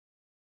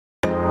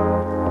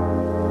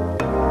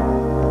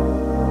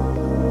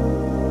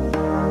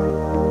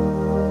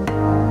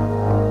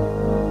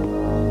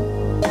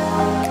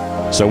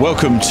So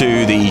welcome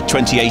to the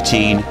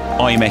 2018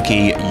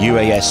 IMechE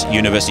UAS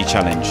University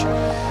Challenge.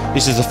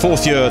 This is the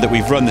fourth year that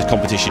we've run this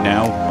competition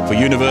now for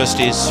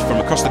universities from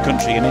across the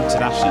country and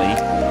internationally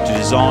to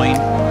design,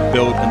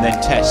 build and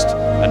then test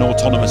an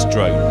autonomous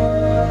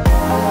drone.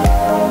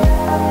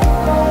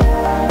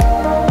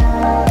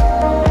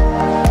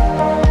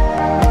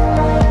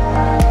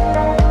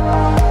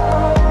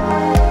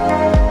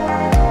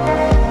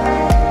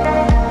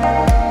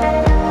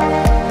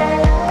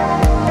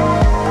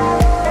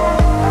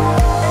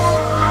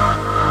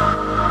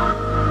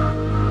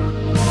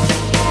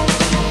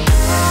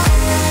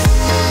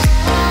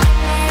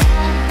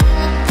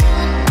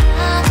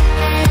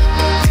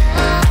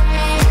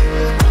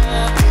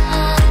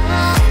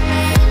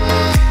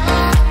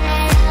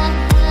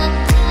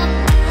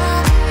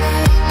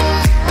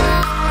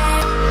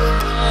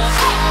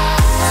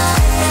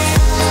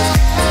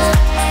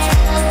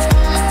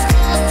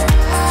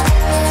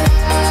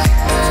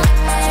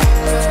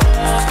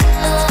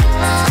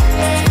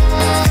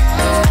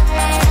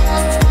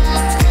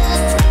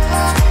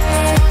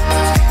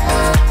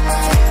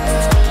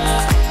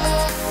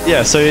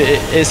 Yeah, so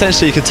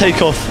essentially you can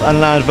take off and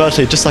land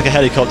vertically just like a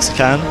helicopter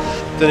can.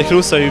 Then it can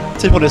also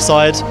tip on its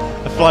side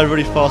and fly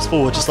really fast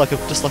forward just like a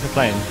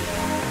plane.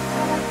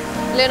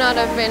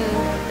 Leonardo have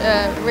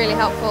been really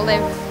helpful.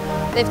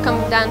 They've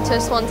come down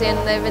to Swansea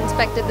and they've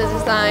inspected the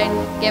design,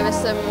 gave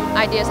us some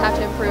ideas how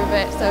to improve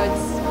it, so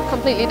it's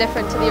completely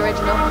different to the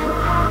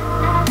original.